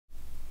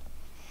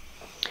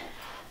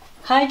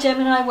Hi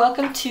Gemini,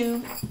 welcome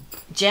to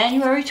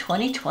January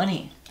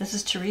 2020. This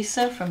is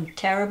Teresa from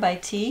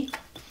Tarot-Waite.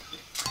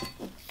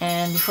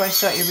 And before I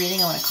start your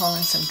reading, I want to call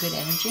in some good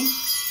energy.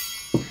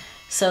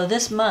 So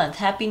this month,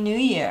 Happy New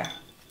Year.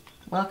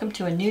 Welcome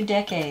to a new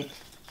decade.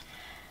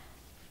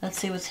 Let's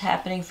see what's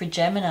happening for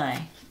Gemini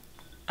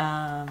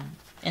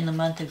in the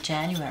month of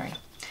January.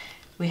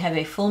 We have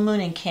a full moon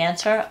in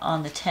Cancer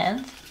on the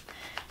 10th.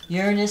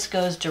 Uranus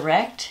goes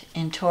direct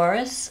in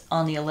Taurus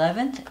on the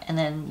 11th, and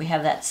then we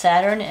have that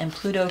Saturn and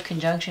Pluto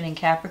conjunction in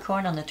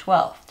Capricorn on the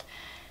 12th.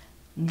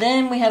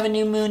 Then we have a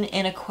new moon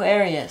in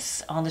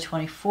Aquarius on the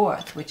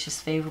 24th, which is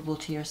favorable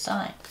to your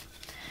sign.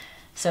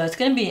 So it's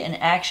going to be an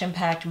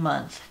action-packed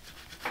month.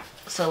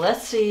 So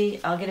let's see,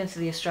 I'll get into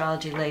the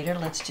astrology later.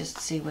 Let's just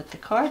see what the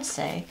cards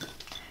say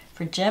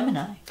for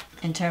Gemini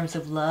in terms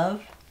of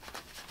love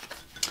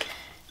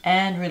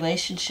and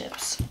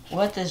relationships.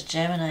 What does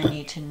Gemini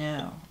need to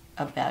know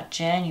about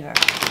January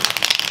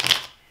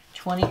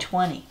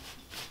 2020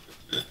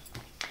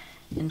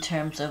 in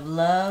terms of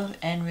love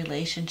and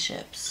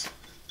relationships?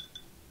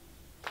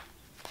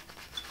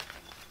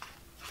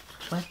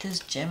 What does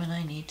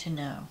Gemini need to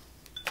know?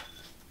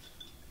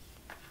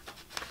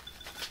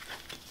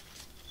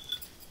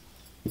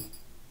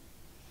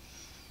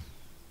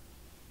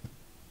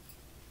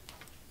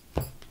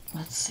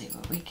 Let's see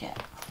what we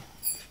get.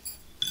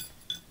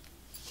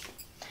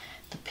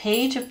 The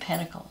Page of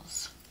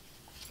Pentacles,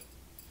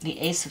 the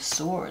Ace of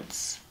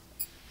Swords,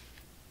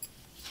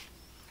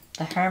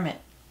 the Hermit,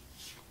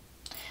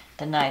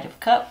 the Knight of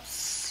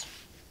Cups,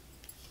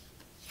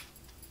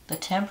 the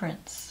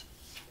Temperance,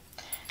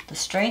 the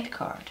Strength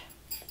card,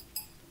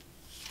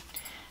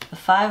 the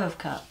Five of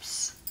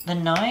Cups, the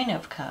Nine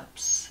of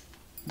Cups,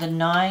 the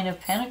Nine of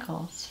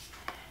Pentacles,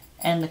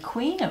 and the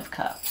Queen of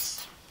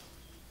Cups.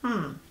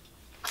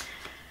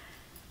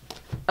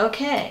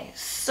 Okay,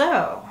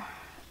 so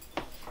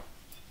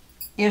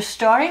you're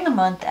starting the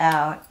month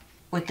out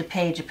with the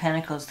Page of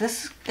Pentacles.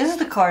 This is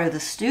the card of the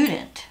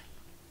student.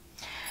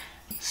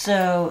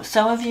 So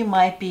some of you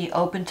might be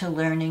open to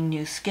learning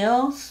new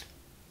skills.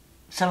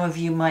 Some of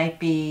you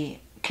might be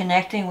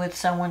connecting with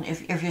someone.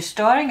 If you're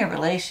starting a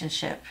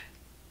relationship,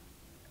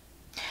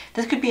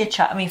 this could be a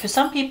child. I mean, for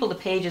some people, the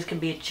pages can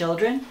be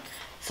children.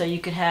 So you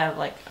could have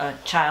like a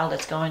child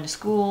that's going to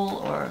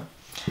school or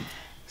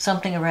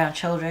something around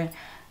children.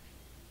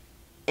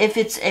 If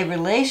it's a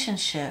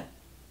relationship,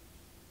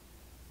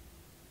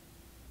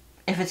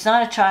 if it's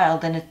not a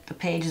child, then the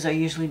pages are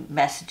usually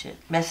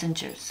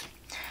messengers.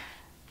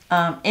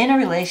 In a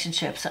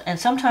relationship, and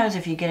sometimes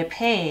if you get a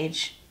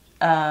page,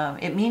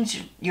 it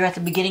means you're at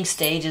the beginning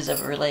stages of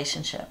a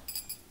relationship.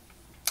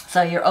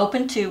 So you're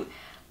open to,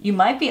 you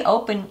might be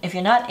open, if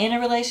you're not in a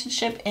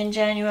relationship in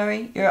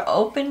January, you're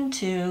open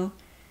to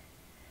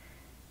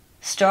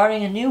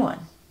starting a new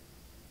one.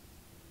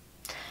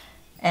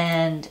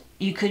 And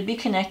you could be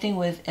connecting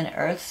with an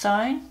earth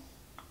sign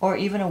or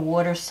even a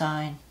water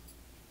sign.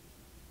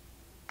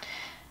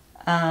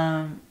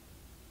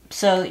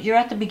 So you're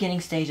at the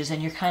beginning stages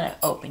and you're kind of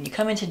open. You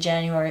come into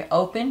January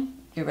open,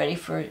 you're ready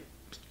for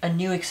a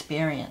new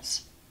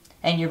experience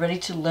and you're ready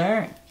to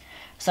learn.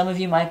 Some of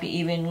you might be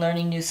even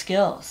learning new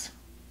skills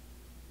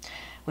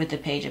with the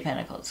Page of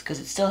Pentacles because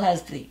it still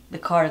has the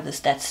card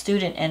of that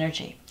student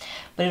energy.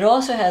 But it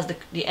also has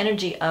the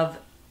energy of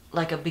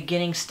like a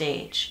beginning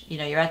stage. You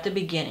know, you're at the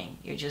beginning.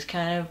 You're just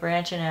kind of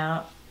branching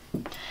out.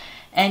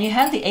 And you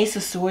have the Ace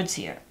of Swords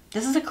here.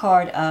 This is a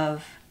card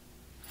of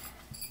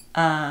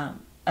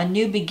a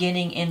new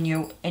beginning in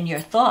your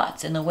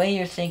thoughts and the way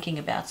you're thinking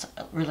about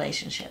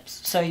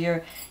relationships. So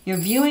you're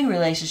viewing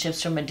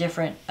relationships from a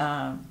different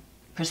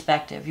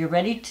perspective. You're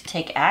ready to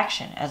take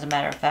action, as a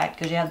matter of fact,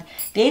 because you have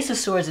the Ace of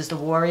Swords is the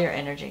warrior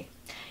energy.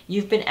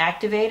 You've been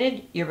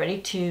activated. You're ready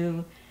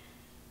to.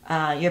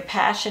 Your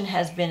passion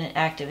has been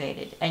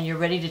activated, and you're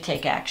ready to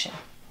take action.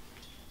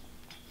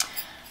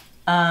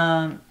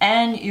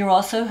 And you're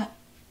also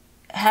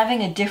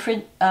having a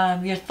different,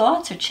 your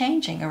thoughts are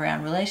changing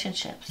around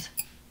relationships.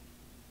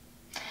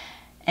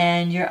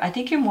 And I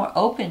think you're more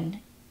open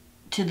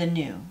to the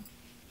new.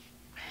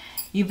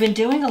 You've been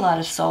doing a lot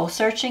of soul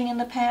searching in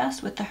the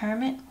past with the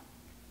Hermit.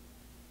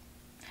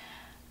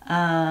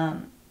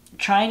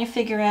 Trying to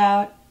figure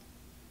out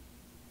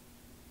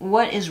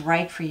what is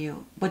right for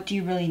you. What do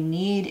you really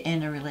need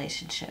in a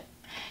relationship?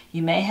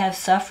 You may have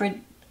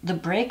suffered the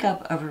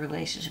breakup of a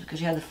relationship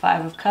because you have the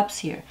Five of Cups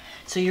here.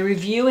 So you're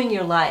reviewing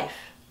your life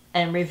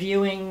and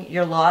reviewing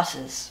your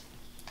losses.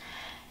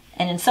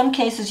 And in some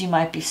cases you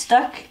might be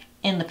stuck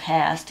in the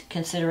past,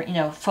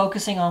 considering,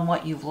 focusing on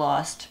what you've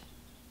lost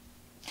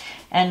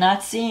and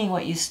not seeing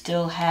what you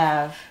still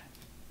have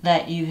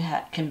that you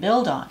can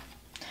build on.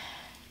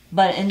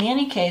 But in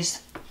any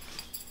case,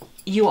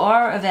 you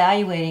are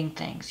evaluating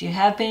things. You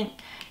have been,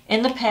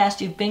 in the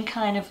past, you've been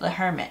kind of the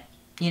hermit.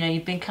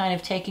 You've been kind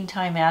of taking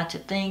time out to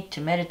think,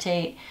 to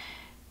meditate,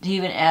 to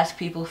even ask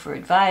people for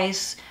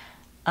advice.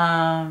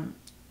 Not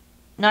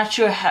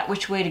sure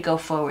which way to go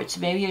forward. So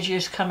maybe you're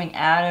just coming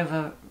out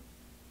of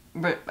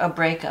a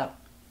breakup.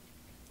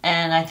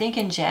 And I think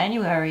in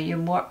January, you're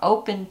more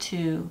open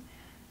to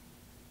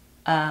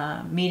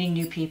meeting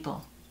new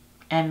people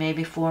and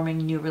maybe forming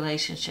new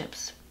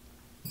relationships.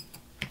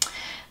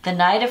 The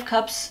Knight of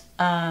Cups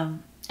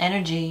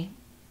energy,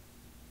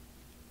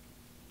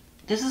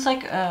 this is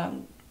like a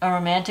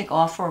romantic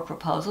offer or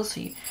proposal.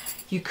 So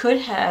you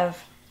could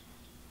have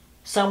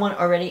someone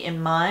already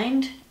in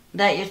mind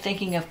that you're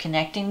thinking of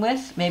connecting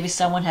with. Maybe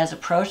someone has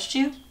approached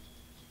you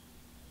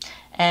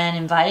and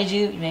invited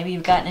you. Maybe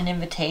you've gotten an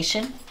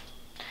invitation.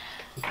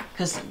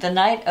 Because the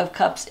Knight of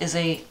Cups is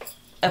a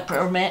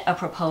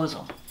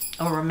proposal,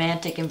 a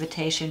romantic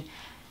invitation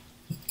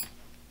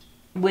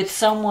with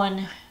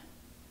someone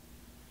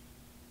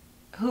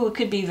who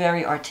could be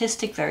very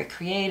artistic, very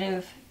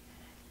creative,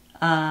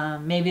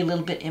 maybe a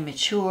little bit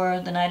immature.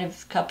 The Knight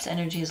of Cups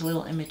energy is a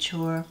little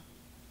immature.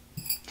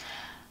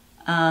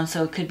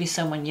 So it could be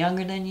someone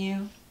younger than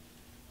you.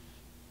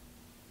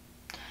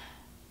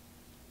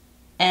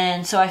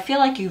 And so I feel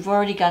like you've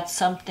already got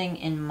something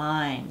in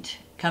mind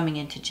coming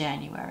into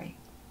January.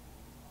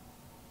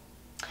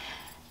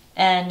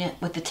 And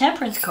with the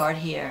Temperance card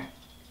here,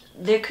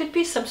 there could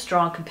be some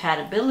strong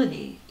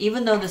compatibility.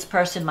 Even though this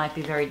person might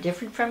be very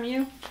different from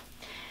you,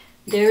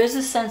 there is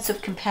a sense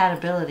of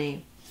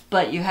compatibility,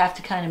 but you have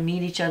to kind of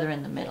meet each other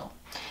in the middle.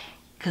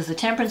 Because the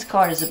Temperance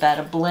card is about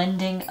a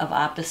blending of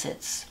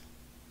opposites.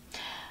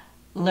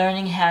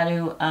 Learning how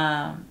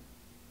to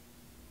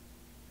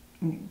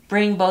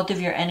bring both of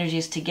your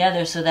energies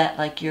together so that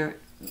like you're,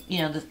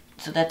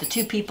 so that the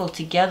two people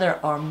together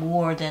are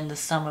more than the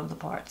sum of the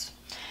parts.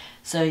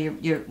 So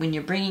when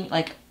you're bringing,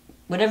 like,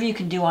 whatever you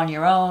can do on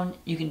your own,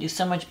 you can do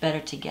so much better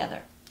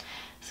together.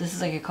 So this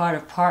is like a card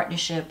of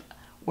partnership,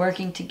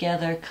 working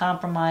together,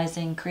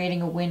 compromising,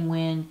 creating a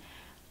win-win,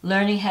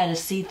 learning how to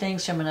see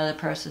things from another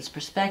person's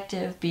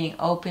perspective, being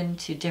open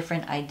to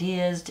different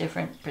ideas,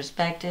 different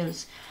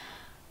perspectives.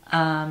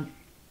 The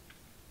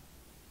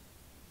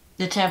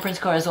Temperance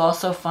card is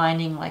also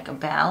finding like a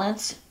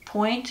balance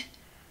point.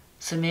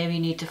 So maybe you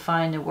need to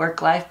find a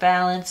work-life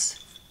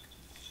balance,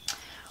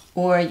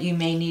 or you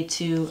may need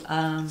to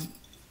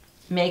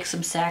make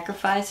some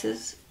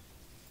sacrifices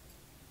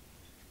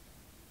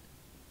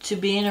to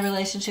be in a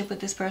relationship with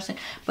this person.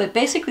 But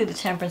basically the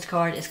Temperance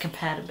card is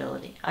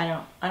compatibility.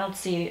 I don't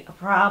see a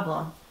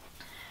problem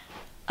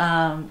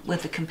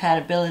with the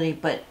compatibility,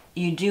 but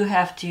you do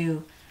have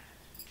to,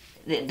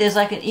 there's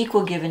like an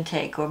equal give and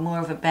take, or more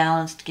of a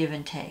balanced give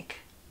and take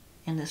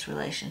in this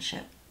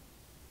relationship.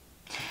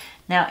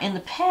 Now, in the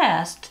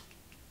past,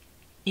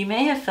 you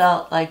may have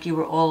felt like you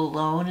were all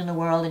alone in the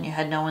world and you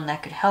had no one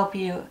that could help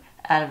you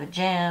out of a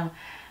jam,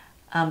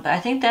 but I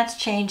think that's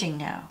changing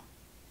now.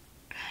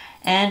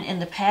 And in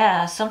the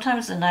past,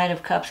 sometimes the Knight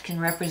of Cups can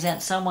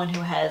represent someone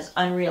who has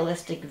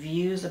unrealistic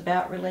views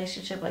about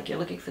relationship, like you're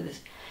looking for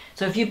this.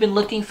 So if you've been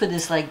looking for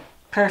this like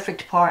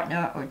perfect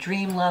partner or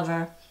dream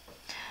lover,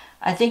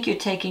 I think you're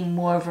taking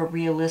more of a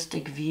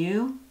realistic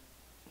view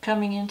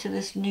coming into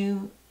this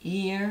new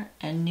year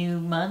and new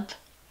month.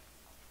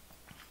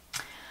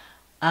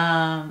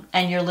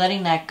 And you're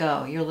letting that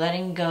go. You're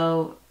letting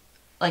go,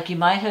 like you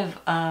might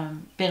have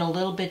been a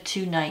little bit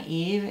too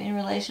naive in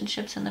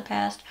relationships in the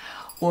past,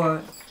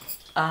 or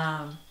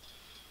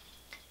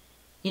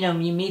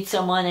you meet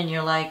someone and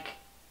you're like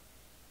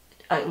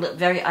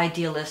very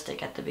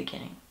idealistic at the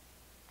beginning,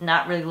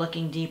 not really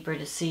looking deeper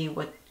to see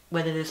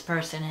whether this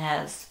person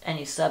has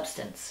any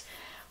substance,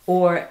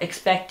 or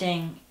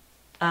expecting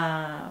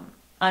having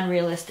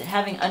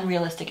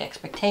unrealistic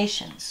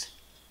expectations.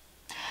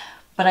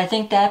 But I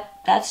think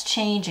that's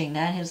changing.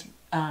 That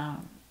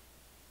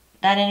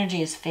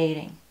energy is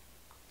fading.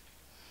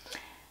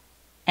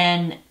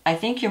 And I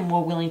think you're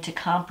more willing to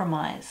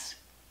compromise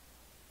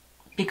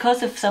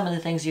because of some of the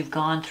things you've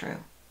gone through.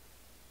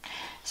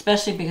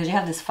 Especially because you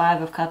have this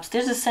Five of Cups.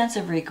 There's a sense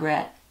of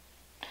regret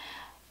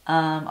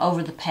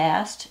over the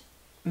past.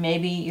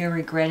 Maybe you're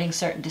regretting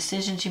certain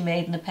decisions you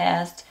made in the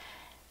past,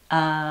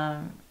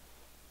 and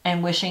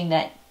wishing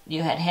that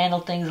you had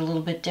handled things a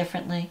little bit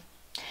differently.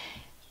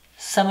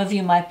 Some of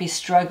you might be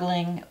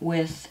struggling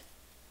with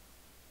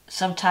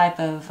some type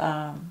of...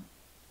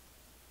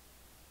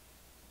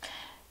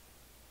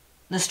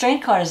 the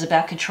Strength card is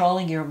about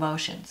controlling your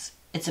emotions.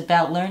 It's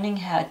about learning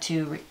how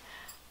to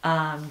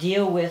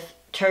deal with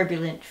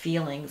turbulent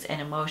feelings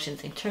and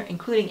emotions,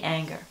 including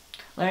anger.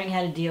 Learning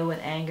how to deal with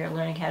anger,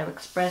 learning how to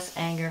express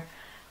anger,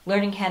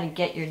 learning how to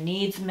get your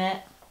needs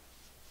met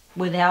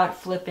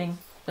without flipping,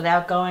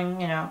 without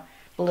going,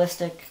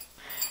 ballistic.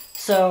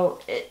 So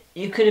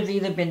you could have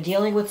either been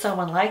dealing with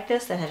someone like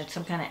this that had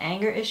some kind of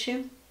anger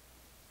issue,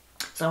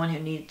 someone who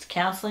needs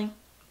counseling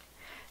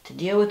to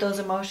deal with those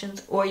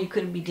emotions, or you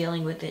could be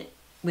dealing with it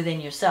within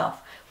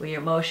yourself, where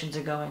your emotions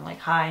are going like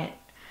high,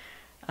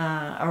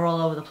 are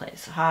all over the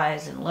place,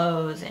 highs and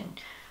lows, and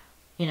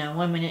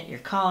 1 minute you're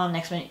calm,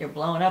 next minute you're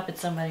blowing up at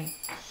somebody.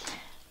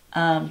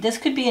 This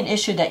could be an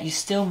issue that you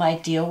still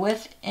might deal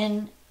with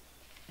in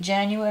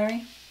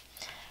January.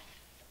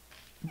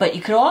 But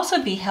you could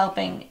also be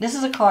helping. This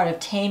is a card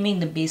of taming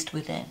the beast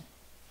within.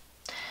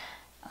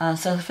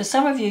 So for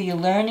some of you, you're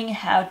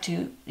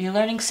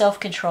learning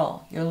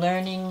self-control. You're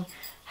learning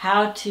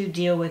how to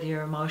deal with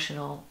your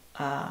emotional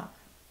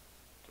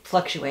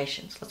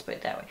fluctuations, let's put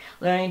it that way.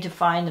 Learning to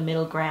find the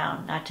middle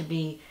ground, not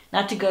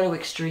to go to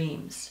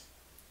extremes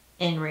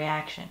in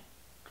reaction.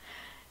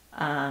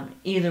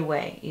 Either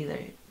way, either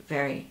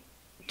very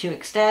too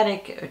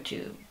ecstatic or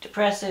too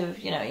depressive,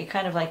 you know, you're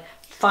kind of like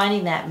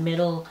finding that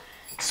middle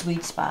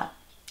sweet spot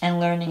and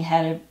learning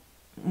how to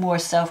more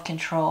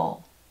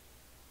self-control.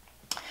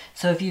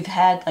 So if you've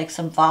had like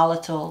some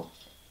volatile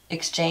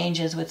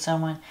exchanges with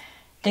someone,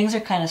 things are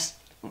kind of,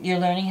 you're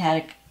learning how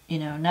to, you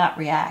know, not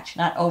react,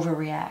 not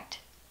overreact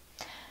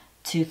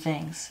to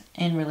things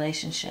in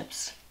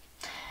relationships.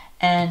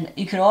 And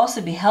you could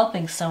also be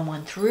helping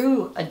someone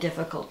through a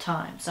difficult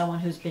time, someone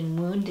who's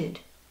been wounded.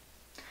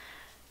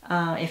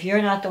 If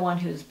you're not the one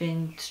who's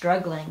been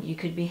struggling, you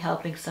could be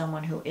helping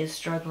someone who is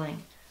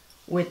struggling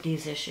with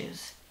these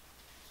issues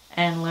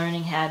and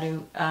learning how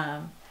to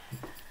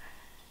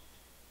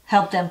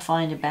help them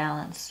find a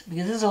balance.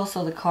 Because this is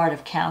also the card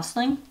of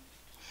counseling.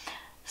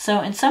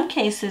 So in some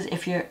cases,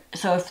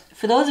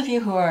 for those of you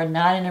who are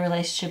not in a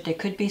relationship, there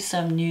could be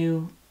some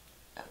new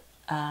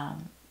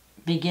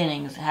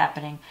beginnings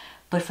happening.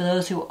 But for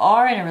those who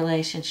are in a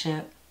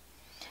relationship,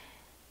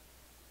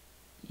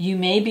 you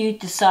may be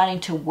deciding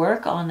to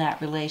work on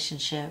that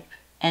relationship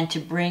and to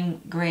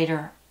bring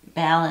greater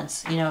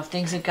balance. You know, if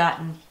things have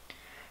gotten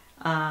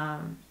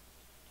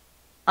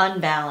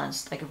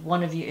unbalanced, like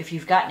if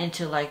you've gotten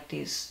into like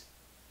these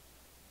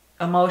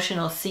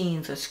emotional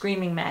scenes or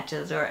screaming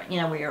matches, or, you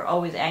know, where you're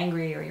always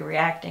angry or you're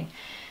reacting,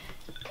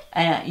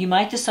 you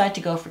might decide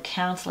to go for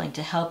counseling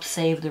to help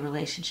save the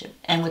relationship.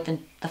 And with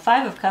the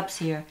Five of Cups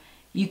here,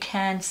 you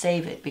can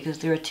save it because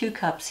there are two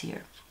cups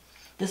here.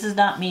 This does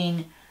not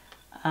mean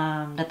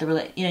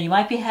that you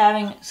might be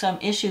having some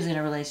issues in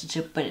a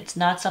relationship, but it's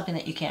not something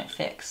that you can't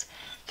fix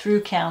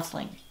through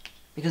counseling,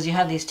 because you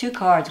have these two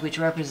cards which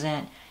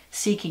represent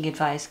seeking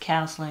advice,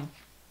 counseling,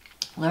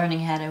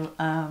 learning how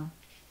to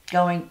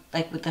going,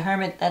 like with the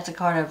Hermit, that's a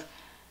card of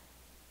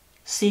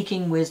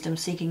seeking wisdom,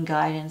 seeking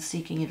guidance,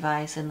 seeking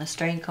advice, and the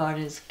Strength card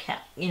is,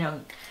 you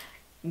know,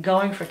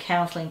 going for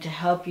counseling to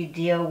help you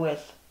deal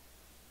with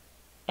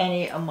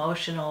any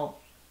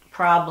emotional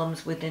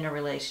problems within a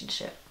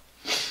relationship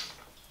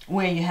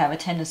where you have a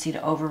tendency to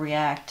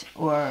overreact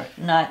or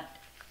not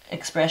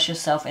express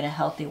yourself in a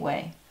healthy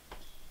way.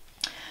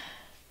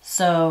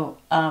 So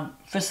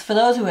for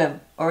those who have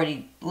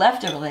already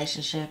left a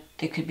relationship,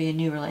 there could be a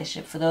new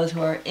relationship. For those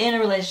who are in a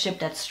relationship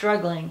that's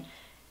struggling,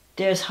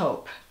 there's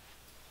hope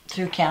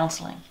through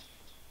counseling.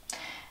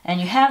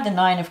 And you have the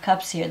Nine of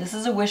Cups here. This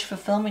is a wish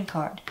fulfillment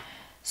card.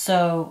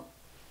 So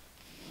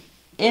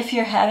if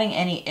you're having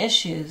any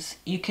issues,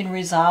 you can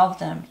resolve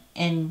them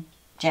in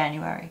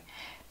January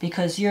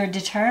because you're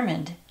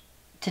determined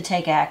to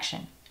take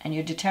action and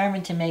you're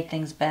determined to make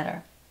things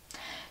better.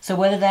 So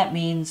whether that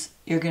means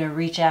you're going to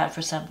reach out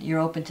for something, you're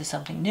open to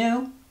something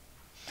new.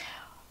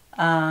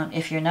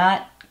 If you're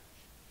not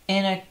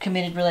in a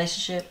committed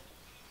relationship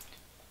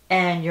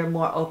and you're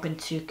more open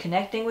to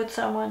connecting with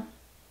someone,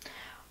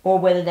 or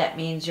whether that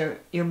means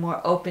you're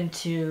more open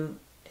to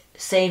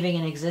saving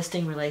an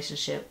existing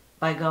relationship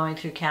by going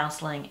through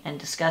counseling and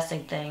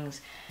discussing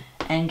things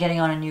and getting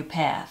on a new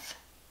path,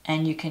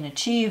 and you can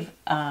achieve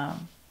that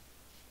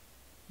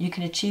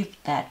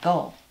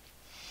goal.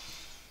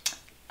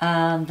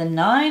 The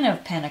Nine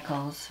of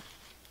Pentacles,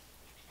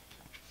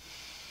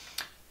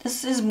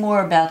 this is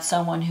more about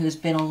someone who's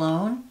been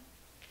alone.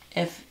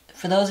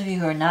 For those of you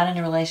who are not in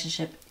a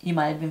relationship, you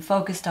might have been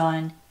focused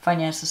on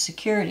financial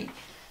security,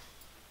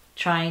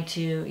 trying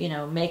to, you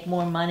know, make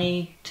more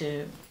money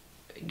to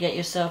get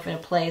yourself in a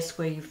place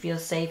where you feel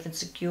safe and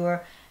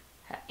secure,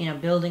 you know,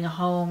 building a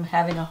home,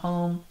 having a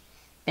home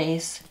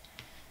base.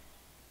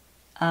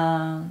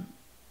 The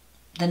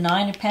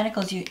Nine of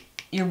Pentacles,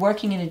 you're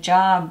working in a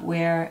job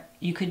where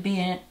you could be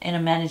in a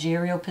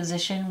managerial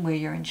position where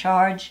you're in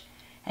charge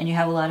and you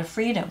have a lot of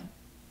freedom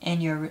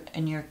in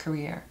your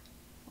career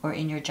or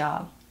in your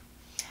job.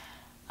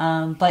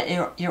 But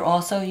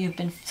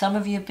some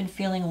of you have been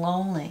feeling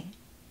lonely.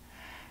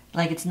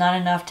 Like it's not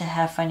enough to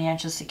have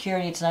financial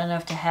security. It's not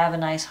enough to have a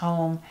nice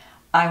home.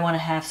 I want to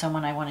have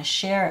someone I want to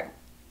share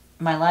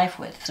my life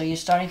with. So you're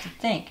starting to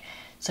think.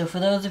 So for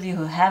those of you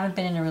who haven't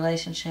been in a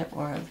relationship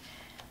or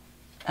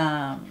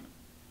have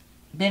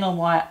been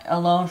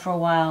alone for a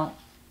while,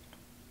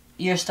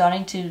 you're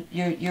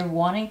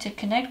wanting to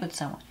connect with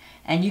someone.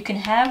 And you can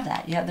have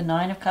that. You have the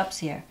Nine of Cups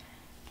here.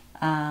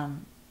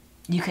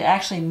 You could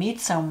actually meet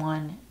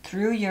someone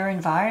through your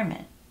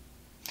environment,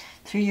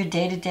 through your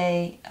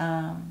day-to-day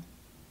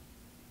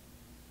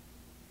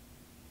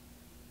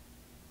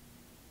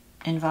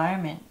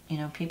environment, you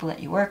know, people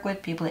that you work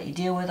with, people that you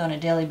deal with on a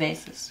daily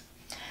basis,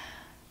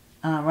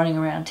 running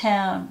around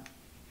town.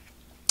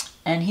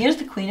 And here's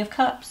the Queen of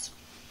Cups.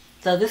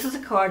 So this is a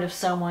card of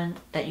someone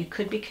that you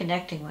could be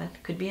connecting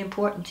with, could be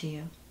important to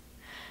you.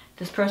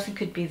 This person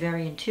could be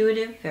very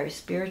intuitive, very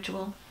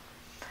spiritual,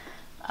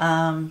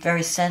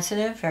 very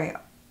sensitive, very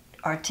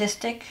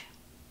artistic,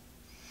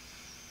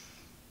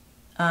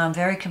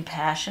 very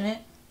compassionate.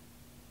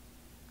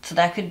 So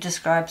that could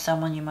describe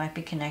someone you might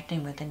be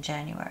connecting with in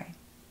January.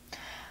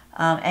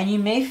 And you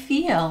may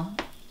feel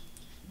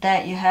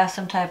that you have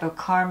some type of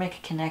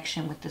karmic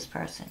connection with this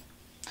person.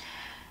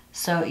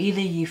 So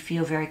either you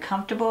feel very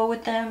comfortable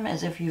with them,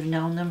 as if you've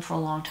known them for a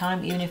long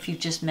time, even if you've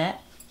just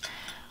met,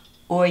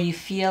 or you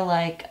feel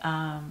like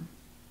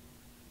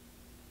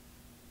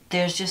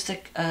there's just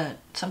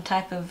some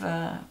type of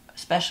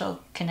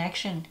special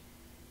connection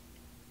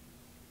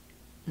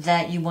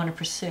that you want to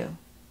pursue.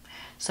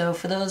 So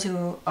for those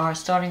who are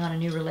starting on a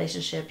new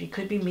relationship, you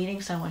could be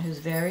meeting someone who's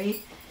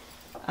very,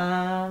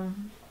 it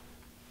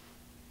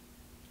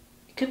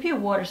could be a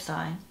water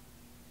sign,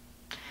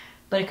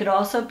 but it could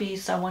also be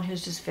someone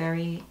who's just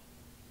very,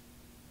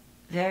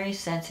 very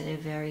sensitive,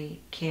 very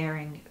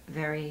caring,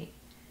 very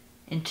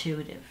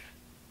intuitive,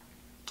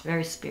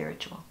 very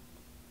spiritual.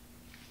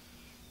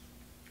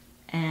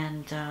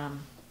 And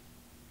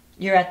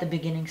you're at the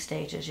beginning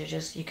stages.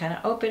 You're kind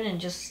of open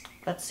and just,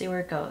 let's see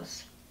where it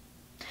goes.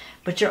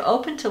 But you're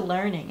open to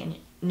learning and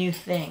new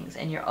things,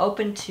 and you're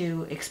open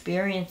to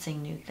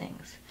experiencing new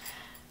things.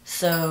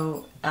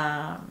 So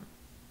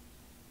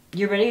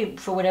you're ready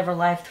for whatever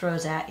life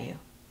throws at you.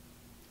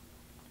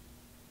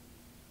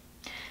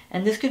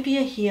 And this could be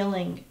a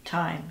healing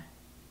time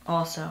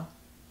also.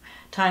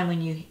 Time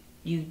when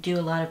you do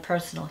a lot of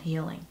personal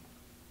healing.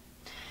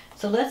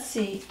 So let's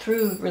see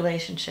through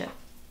relationship.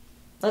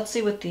 Let's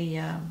see what the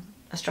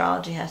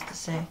astrology has to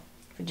say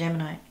for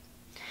Gemini.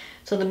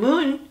 So the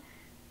moon,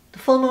 the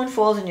full moon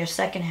falls in your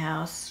second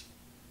house,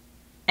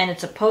 and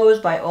it's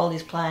opposed by all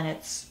these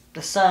planets,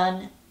 the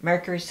Sun,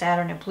 Mercury,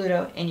 Saturn, and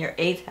Pluto in your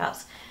 8th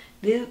house.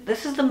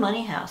 This is the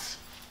money house.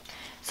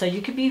 So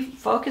you could be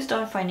focused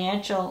on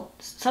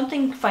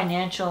something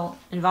financial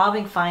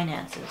involving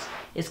finances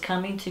is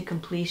coming to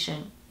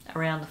completion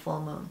around the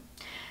full moon.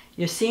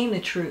 You're seeing the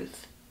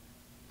truth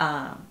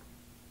about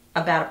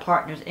a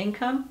partner's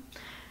income,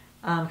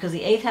 because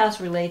the 8th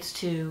house relates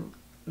to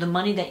the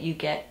money that you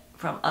get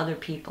from other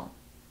people.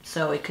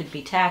 So it could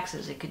be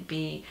taxes, it could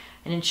be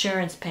an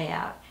insurance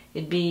payout,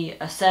 it'd be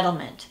a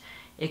settlement,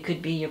 it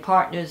could be your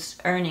partner's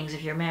earnings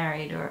if you're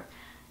married or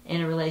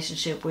in a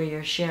relationship where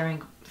you're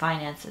sharing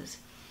finances.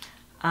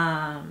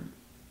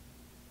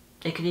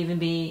 It could even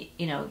be,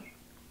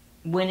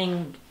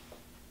 winning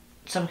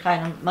some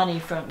kind of money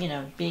from,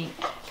 being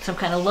some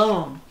kind of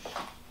loan.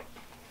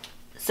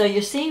 So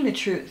you're seeing the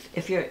truth.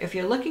 If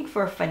you're looking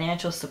for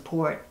financial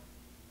support,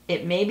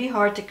 it may be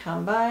hard to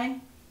come by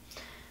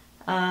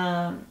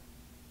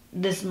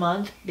this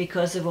month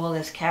because of all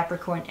this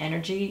Capricorn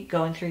energy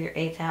going through your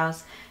 8th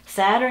house.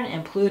 Saturn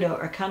and Pluto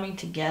are coming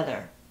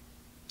together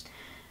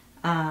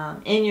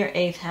in your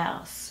 8th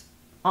house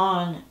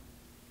on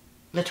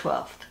the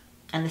 12th.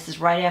 And this is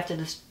right after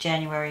this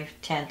January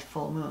 10th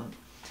full moon.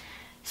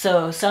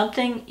 So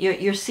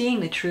you're seeing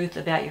the truth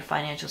about your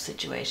financial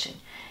situation.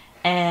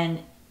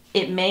 And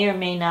it may or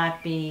may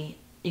not be,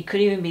 you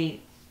could even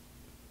be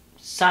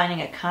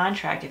signing a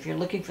contract if you're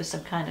looking for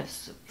some kind of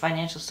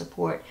financial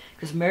support,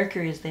 because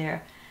Mercury is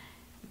there.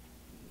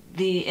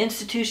 The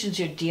institutions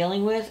you're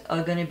dealing with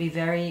are going to be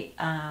very,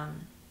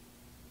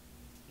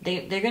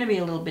 they're going to be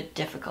a little bit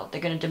difficult.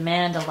 They're going to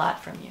demand a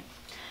lot from you.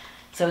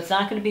 So it's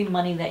not going to be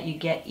money that you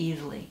get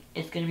easily.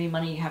 It's going to be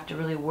money you have to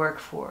really work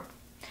for.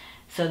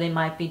 So they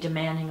might be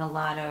demanding a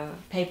lot of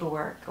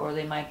paperwork, or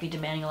they might be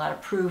demanding a lot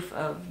of proof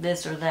of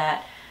this or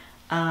that.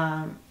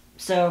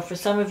 So for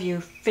some of you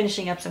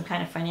finishing up some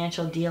kind of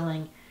financial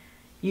dealing,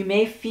 you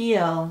may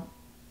feel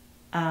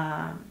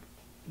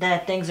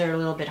that things are a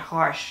little bit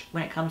harsh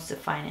when it comes to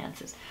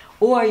finances.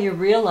 Or you're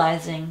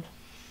realizing,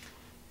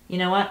 you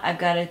know what, I've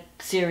got to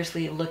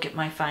seriously look at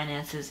my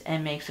finances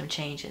and make some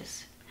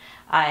changes.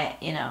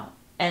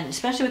 And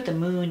especially with the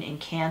moon in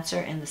Cancer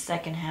in the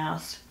 2nd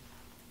house,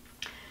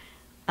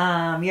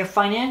 your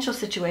financial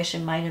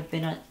situation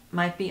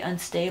might be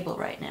unstable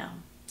right now.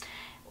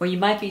 Or you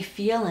might be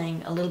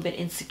feeling a little bit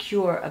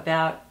insecure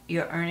about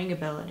your earning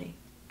ability.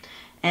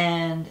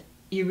 And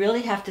you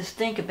really have to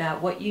think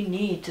about what you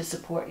need to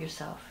support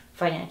yourself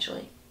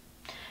financially.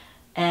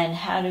 And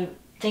how to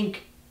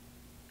think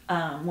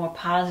more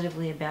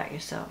positively about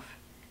yourself.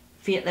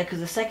 Because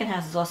the 2nd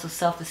house is also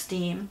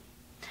self-esteem.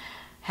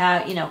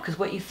 Because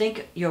what you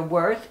think you're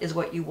worth is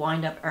what you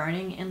wind up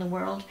earning in the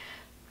world.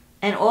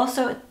 And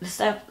also, the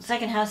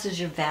 2nd house is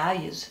your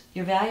values.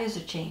 Your values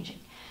are changing.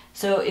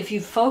 So if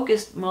you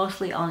focused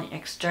mostly on the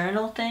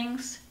external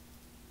things,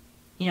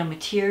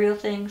 material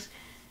things,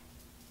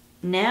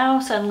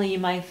 now suddenly you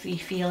might be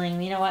feeling,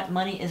 you know what,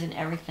 money isn't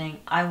everything.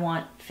 I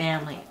want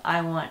family.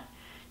 I want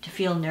to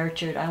feel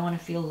nurtured. I want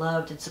to feel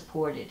loved and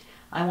supported.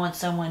 I want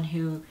someone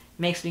who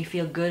makes me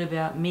feel good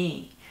about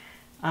me.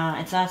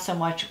 It's not so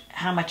much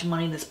how much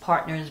money this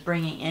partner is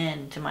bringing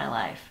into my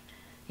life.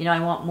 I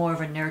want more of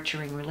a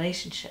nurturing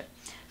relationship.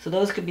 So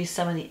those could be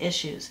some of the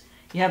issues.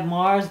 You have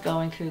Mars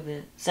going through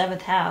the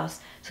 7th house,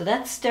 so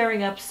that's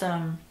stirring up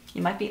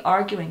you might be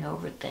arguing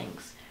over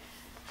things.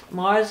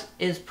 Mars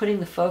is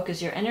putting the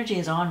focus, your energy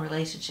is on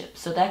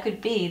relationships. So that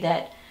could be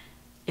that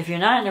if you're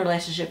not in a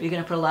relationship, you're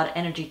going to put a lot of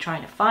energy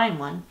trying to find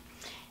one.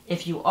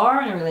 If you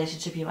are in a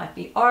relationship, you might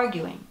be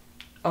arguing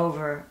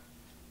over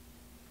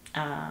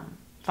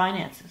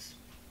finances.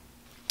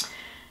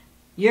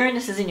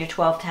 Uranus is in your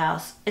 12th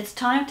house. It's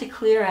time to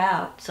clear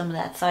out some of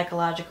that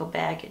psychological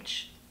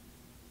baggage.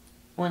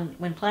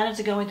 When planets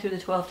are going through the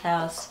 12th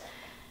house,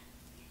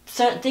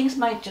 certain things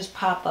might just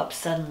pop up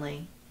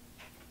suddenly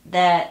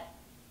that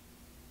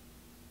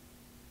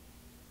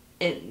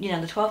the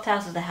 12th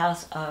house is the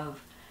house of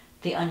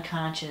the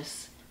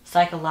unconscious,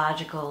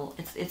 psychological.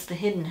 It's the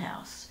hidden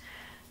house.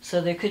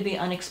 So there could be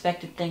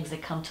unexpected things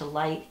that come to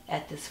light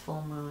at this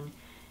full moon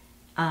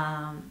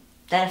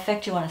that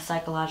affect you on a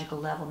psychological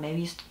level.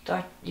 Maybe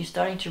you're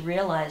starting to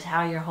realize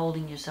how you're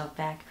holding yourself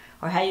back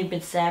or how you've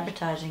been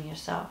sabotaging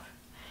yourself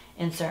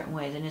in certain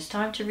ways, and it's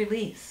time to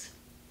release.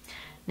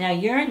 Now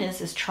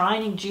Uranus is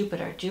trining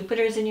Jupiter.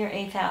 Jupiter is in your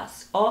 8th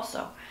house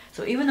also.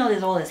 So even though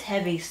there's all this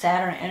heavy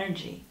Saturn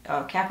energy,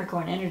 or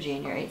Capricorn energy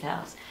in your 8th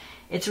house,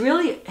 it's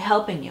really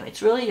helping you.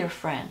 It's really your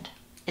friend.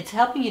 It's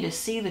helping you to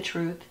see the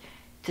truth,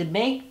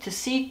 to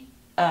see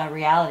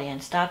reality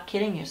and stop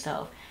kidding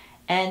yourself,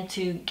 and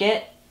to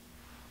get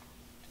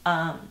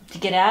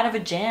out of a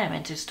jam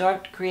and to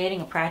start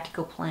creating a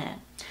practical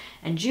plan.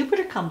 And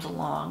Jupiter comes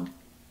along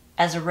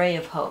as a ray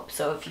of hope.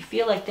 So if you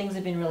feel like things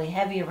have been really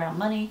heavy around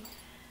money,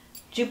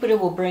 Jupiter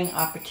will bring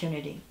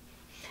opportunity.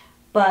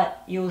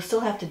 But you will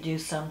still have to do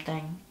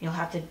something. You'll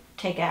have to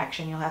take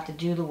action. You'll have to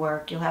do the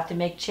work. You'll have to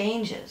make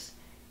changes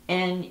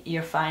in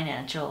your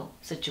financial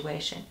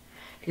situation.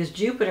 Because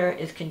Jupiter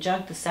is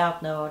conjunct the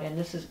South Node, and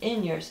this is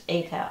in your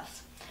 8th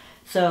house.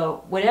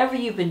 So whatever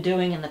you've been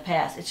doing in the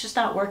past, it's just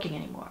not working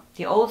anymore.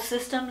 The old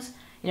systems,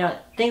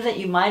 things that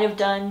you might have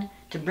done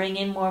to bring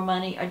in more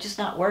money are just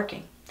not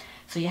working.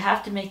 So you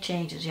have to make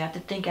changes. You have to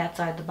think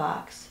outside the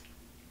box.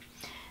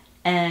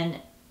 And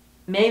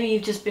maybe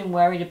you've just been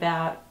worried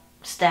about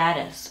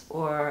status,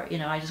 or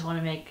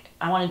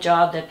I want a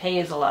job that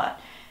pays a lot.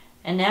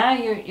 And now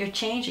you're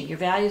changing. Your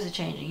values are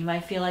changing. You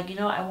might feel like,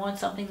 I want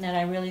something that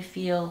I really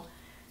feel,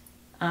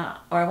 or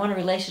I want a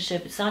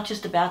relationship. It's not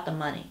just about the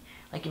money.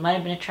 Like you might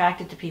have been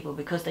attracted to people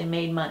because they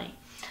made money.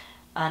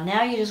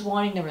 Now you're just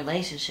wanting the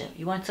relationship.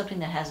 You want something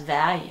that has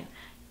value.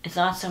 It's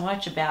not so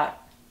much about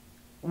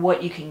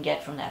what you can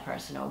get from that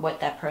person or what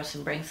that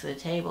person brings to the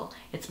table.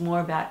 It's more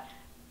about,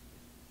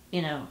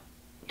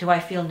 do I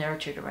feel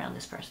nurtured around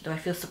this person? Do I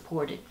feel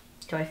supported?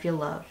 Do I feel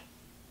loved?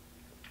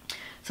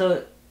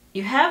 So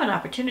you have an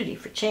opportunity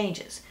for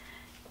changes.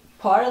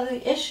 Part of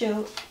the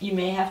issue, you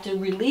may have to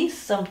release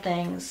some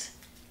things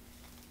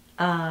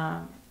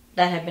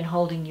that have been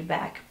holding you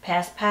back.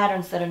 Past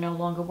patterns that are no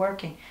longer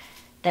working.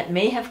 That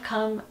may have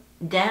come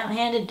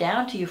handed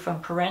down to you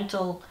from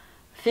parental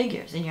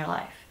figures in your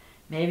life.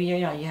 Maybe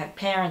you have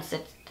parents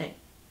that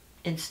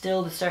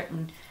instilled a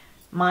certain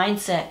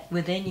mindset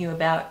within you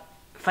about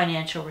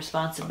financial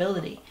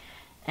responsibility,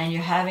 and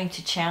you're having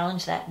to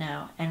challenge that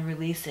now and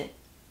release it.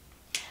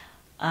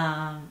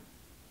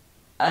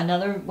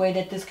 Another way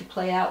that this could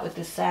play out with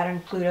this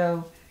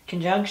Saturn-Pluto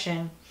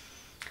conjunction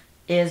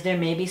is there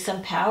may be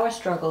some power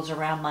struggles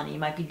around money. You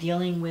might be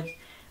dealing with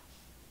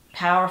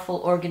powerful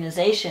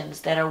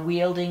organizations that are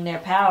wielding their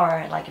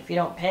power, like if you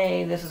don't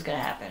pay, this is going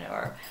to happen,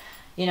 or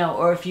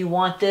or if you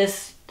want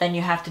this, then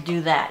you have to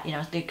do that.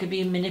 There could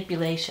be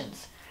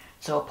manipulations.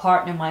 So a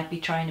partner might be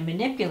trying to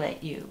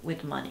manipulate you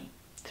with money,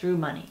 through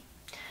money.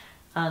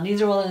 These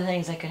are all of the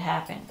things that could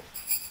happen.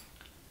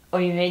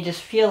 Or you may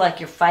just feel like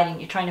you're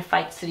trying to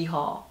fight City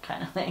Hall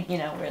kind of thing,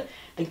 where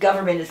the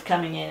government is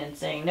coming in and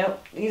saying,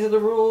 nope, these are the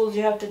rules,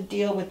 you have to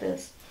deal with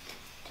this.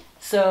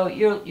 So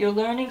you're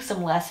learning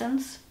some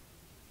lessons,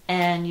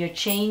 and you're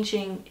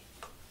changing.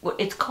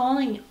 It's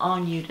calling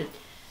on you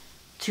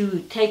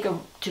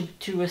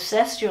to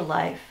assess your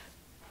life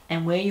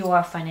and where you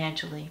are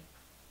financially.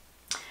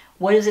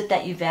 What is it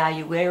that you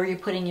value? Where are you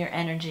putting your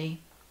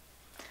energy?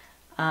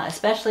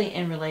 Especially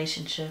in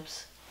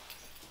relationships.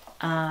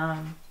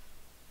 And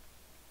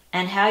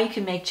how you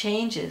can make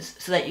changes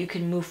so that you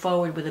can move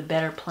forward with a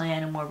better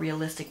plan, a more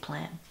realistic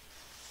plan.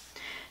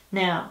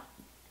 Now,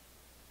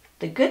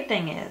 the good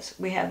thing is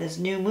we have this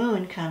new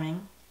moon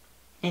coming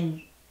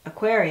in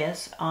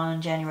Aquarius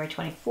on January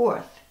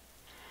 24th.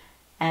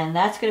 And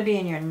that's going to be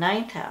in your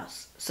 9th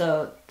house.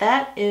 So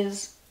that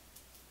is,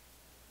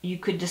 you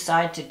could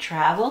decide to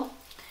travel.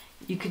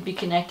 You could be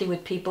connecting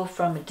with people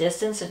from a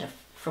distance and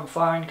from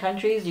foreign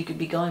countries. You could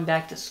be going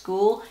back to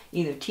school,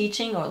 either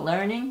teaching or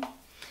learning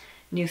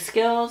new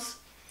skills.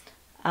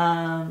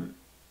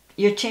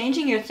 You're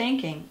changing your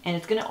thinking, and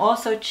it's going to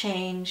also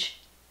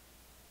change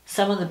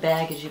some of the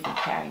baggage you've been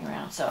carrying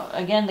around. So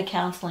again, the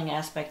counseling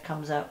aspect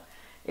comes up.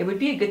 It would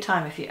be a good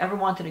time if you ever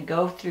wanted to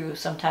go through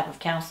some type of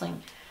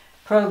counseling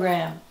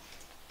program.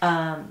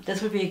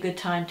 This would be a good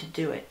time to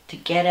do it, to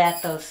get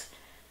at those,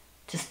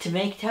 just to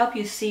help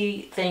you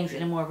see things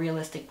in a more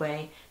realistic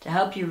way, to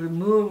help you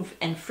remove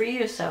and free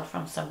yourself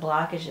from some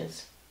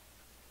blockages.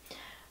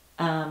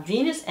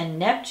 Venus and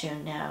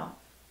Neptune now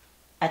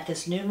at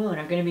this new moon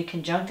are going to be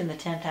conjunct in the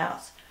 10th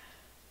house.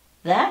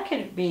 That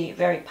could be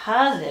very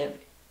positive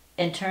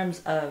in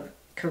terms of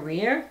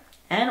career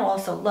and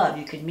also love.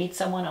 You could meet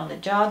someone on the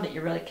job that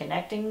you're really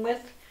connecting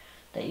with,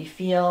 that you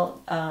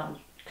feel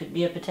could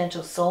be a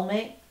potential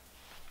soulmate.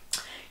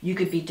 You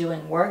could be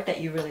doing work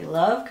that you really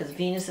love, because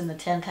Venus in the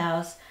 10th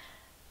house,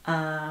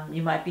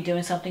 you might be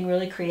doing something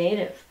really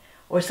creative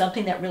or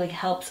something that really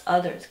helps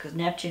others, because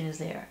Neptune is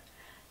there.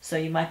 So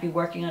you might be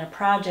working on a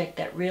project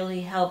that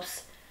really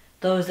helps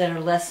those that are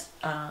less,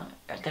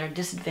 that are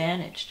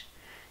disadvantaged.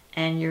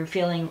 And you're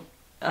feeling,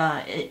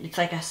 it's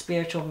like a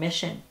spiritual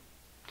mission.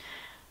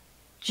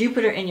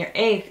 Jupiter in your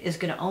 8th is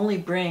going to only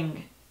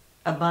bring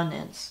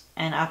abundance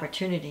and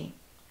opportunity.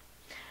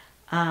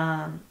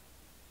 And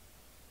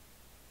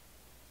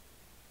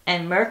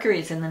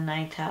Mercury's in the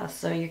 9th house,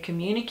 so you're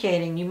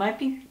communicating. You might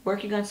be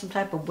working on some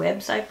type of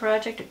website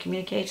project or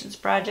communications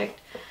project,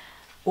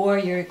 or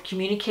you're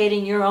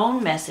communicating your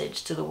own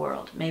message to the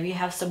world. Maybe you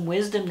have some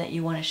wisdom that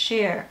you want to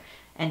share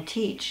and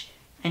teach,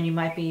 and you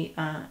might be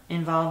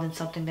involved in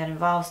something that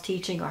involves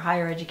teaching or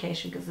higher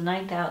education, because the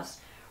 9th house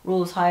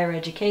rules higher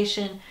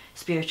education,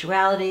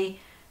 spirituality,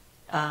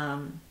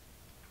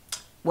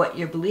 what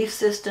your belief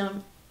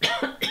system,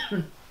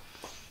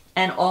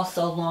 and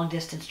also long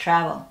distance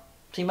travel.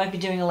 So you might be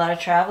doing a lot of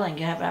traveling.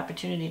 You have an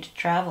opportunity to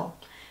travel,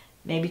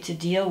 maybe to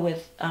deal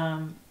with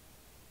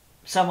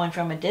someone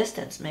from a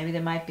distance. Maybe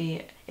there might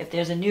be, if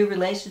there's a new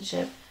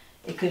relationship,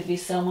 it could be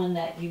someone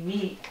that you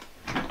meet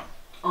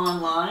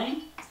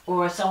online,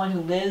 or someone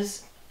who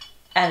lives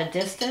at a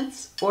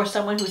distance, or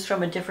someone who's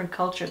from a different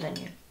culture than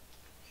you.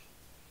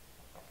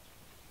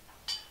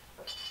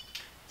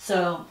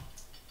 So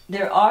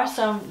there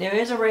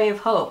is a ray of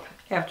hope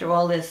after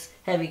all this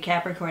heavy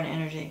Capricorn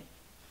energy.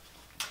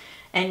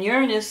 And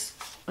Uranus,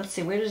 let's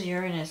see, where does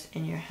Uranus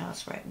in your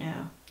house right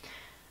now?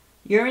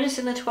 Uranus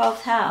in the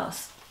 12th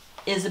house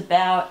is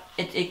about,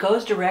 it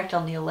goes direct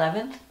on the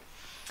 11th.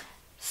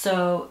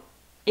 So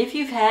if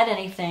you've had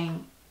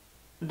anything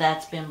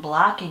that's been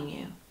blocking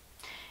you,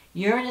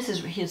 Uranus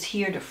is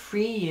here to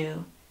free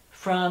you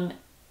from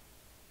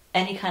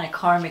any kind of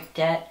karmic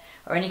debt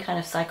or any kind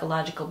of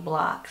psychological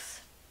blocks.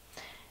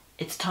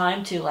 It's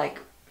time to like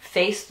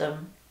face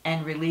them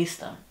and release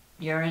them.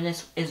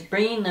 Uranus is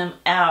bringing them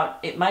out.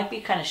 It might be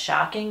kind of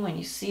shocking when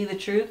you see the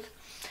truth,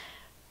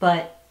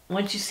 but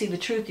once you see the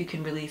truth, you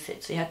can release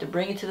it. So you have to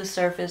bring it to the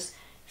surface,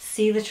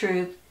 see the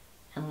truth,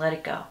 and let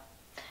it go.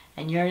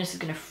 And Uranus is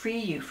going to free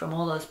you from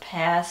all those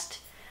past,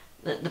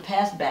 the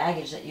past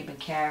baggage that you've been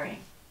carrying.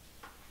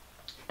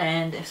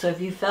 And so if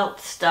you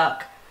felt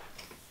stuck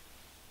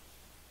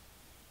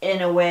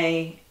in a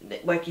way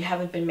that, like, you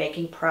haven't been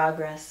making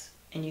progress,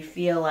 and you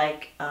feel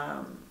like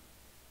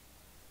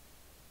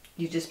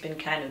you've just been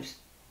kind of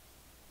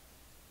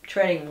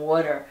treading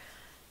water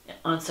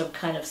on some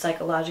kind of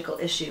psychological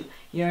issue,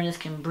 Uranus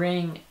can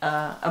bring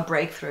a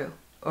breakthrough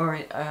or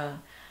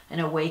an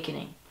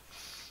awakening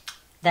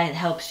that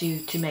helps you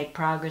to make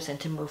progress and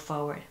to move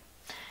forward,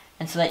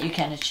 and so that you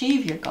can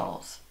achieve your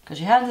goals. Because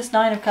you have this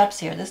 9 of Cups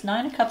here. This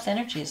 9 of Cups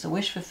energy is the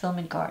wish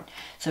fulfillment card.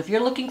 So if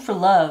you're looking for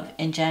love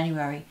in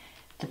January,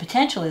 the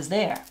potential is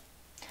there.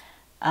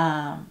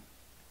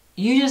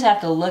 You just have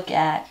to look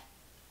at,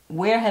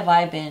 where have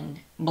I been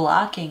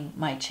blocking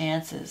my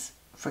chances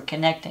for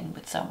connecting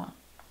with someone?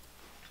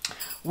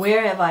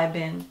 Where have I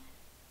been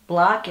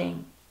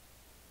blocking,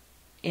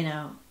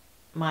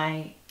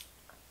 my,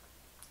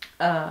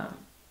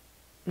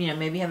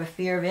 maybe you have a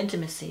fear of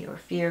intimacy or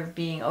fear of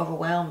being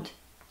overwhelmed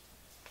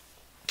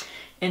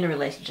in a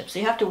relationship. So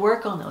you have to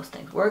work on those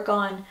things. Work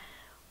on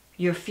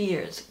your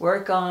fears.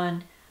 Work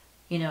on,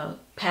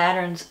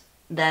 patterns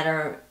that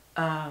are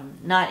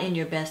not in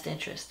your best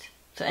interest.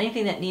 So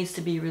anything that needs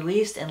to be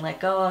released and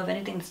let go of,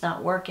 anything that's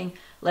not working,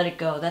 let it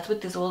go. That's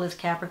what all this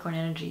Capricorn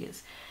energy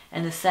is.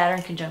 And the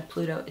Saturn conjunct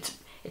Pluto,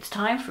 it's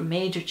time for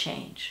major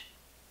change.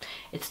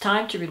 It's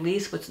time to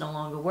release what's no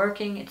longer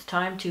working. It's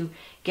time to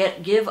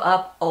give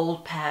up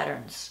old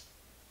patterns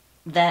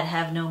that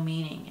have no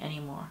meaning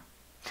anymore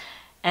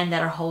and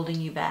that are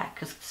holding you back.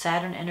 Because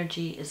Saturn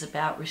energy is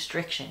about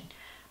restriction,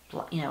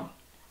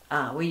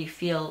 where you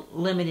feel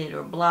limited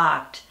or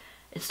blocked.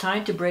 It's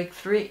time to break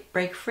free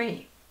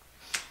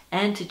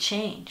and to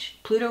change.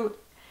 Pluto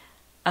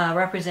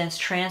represents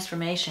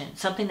transformation,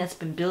 something that's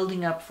been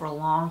building up for a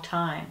long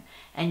time,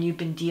 and you've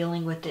been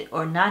dealing with it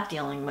or not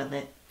dealing with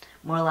it,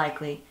 more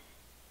likely.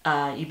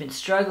 You've been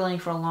struggling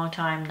for a long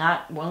time,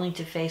 not willing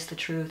to face the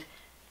truth.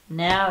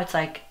 Now it's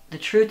like the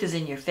truth is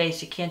in your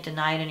face. You can't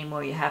deny it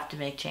anymore. You have to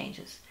make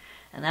changes.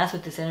 And that's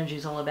what this energy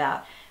is all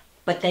about.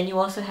 But then you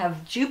also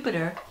have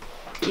Jupiter.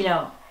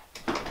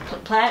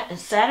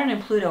 Saturn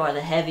and Pluto are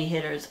the heavy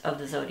hitters of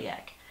the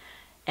zodiac.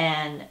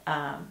 And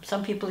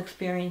some people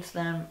experience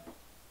them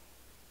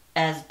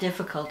as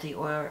difficulty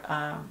or,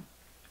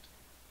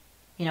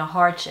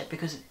 hardship,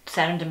 because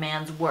Saturn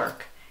demands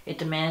work. It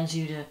demands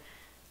you to,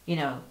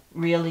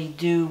 really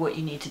do what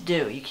you need to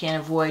do. You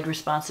can't avoid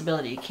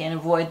responsibility. You can't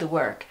avoid the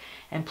work.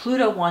 And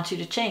Pluto wants you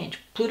to change.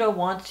 Pluto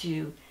wants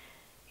you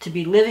to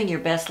be living your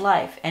best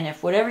life. And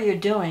if whatever you're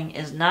doing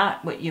is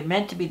not what you're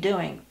meant to be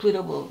doing,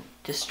 Pluto will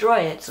destroy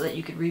it so that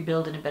you could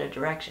rebuild in a better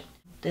direction.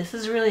 This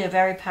is really a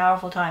very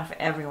powerful time for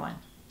everyone.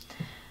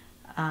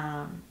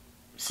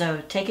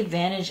 So take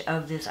advantage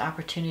of this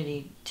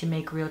opportunity to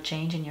make real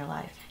change in your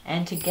life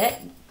and to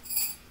get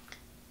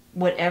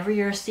whatever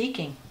you're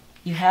seeking.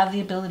 You have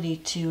the ability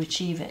to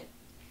achieve it.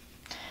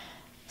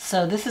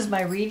 So this is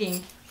my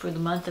reading for the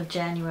month of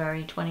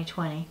January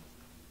 2020.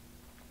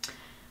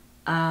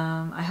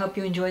 I hope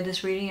you enjoyed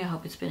this reading. I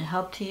hope it's been a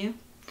help to you.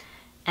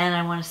 And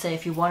I want to say,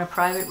 if you want a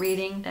private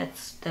reading that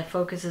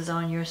focuses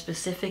on your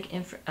specific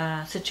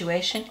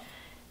situation,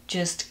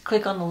 just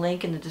click on the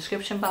link in the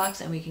description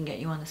box and we can get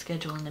you on the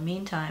schedule. In the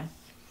meantime,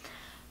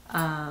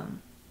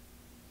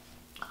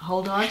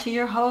 hold on to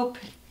your hope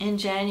in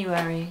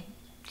January,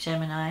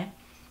 Gemini.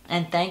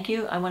 And thank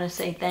you. I want to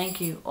say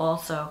thank you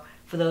also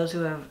for those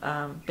who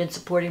have been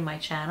supporting my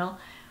channel,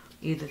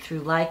 either through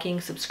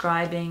liking,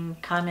 subscribing,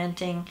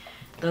 commenting.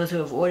 Those who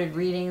have ordered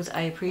readings,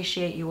 I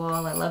appreciate you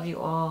all. I love you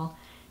all.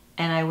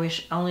 And I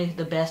wish only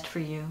the best for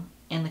you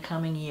in the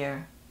coming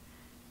year.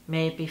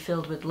 May it be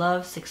filled with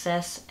love,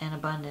 success, and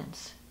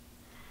abundance.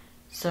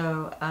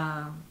 So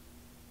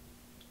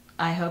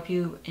I hope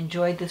you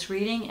enjoyed this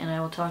reading, and I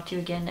will talk to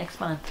you again next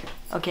month.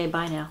 Okay,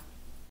 bye now.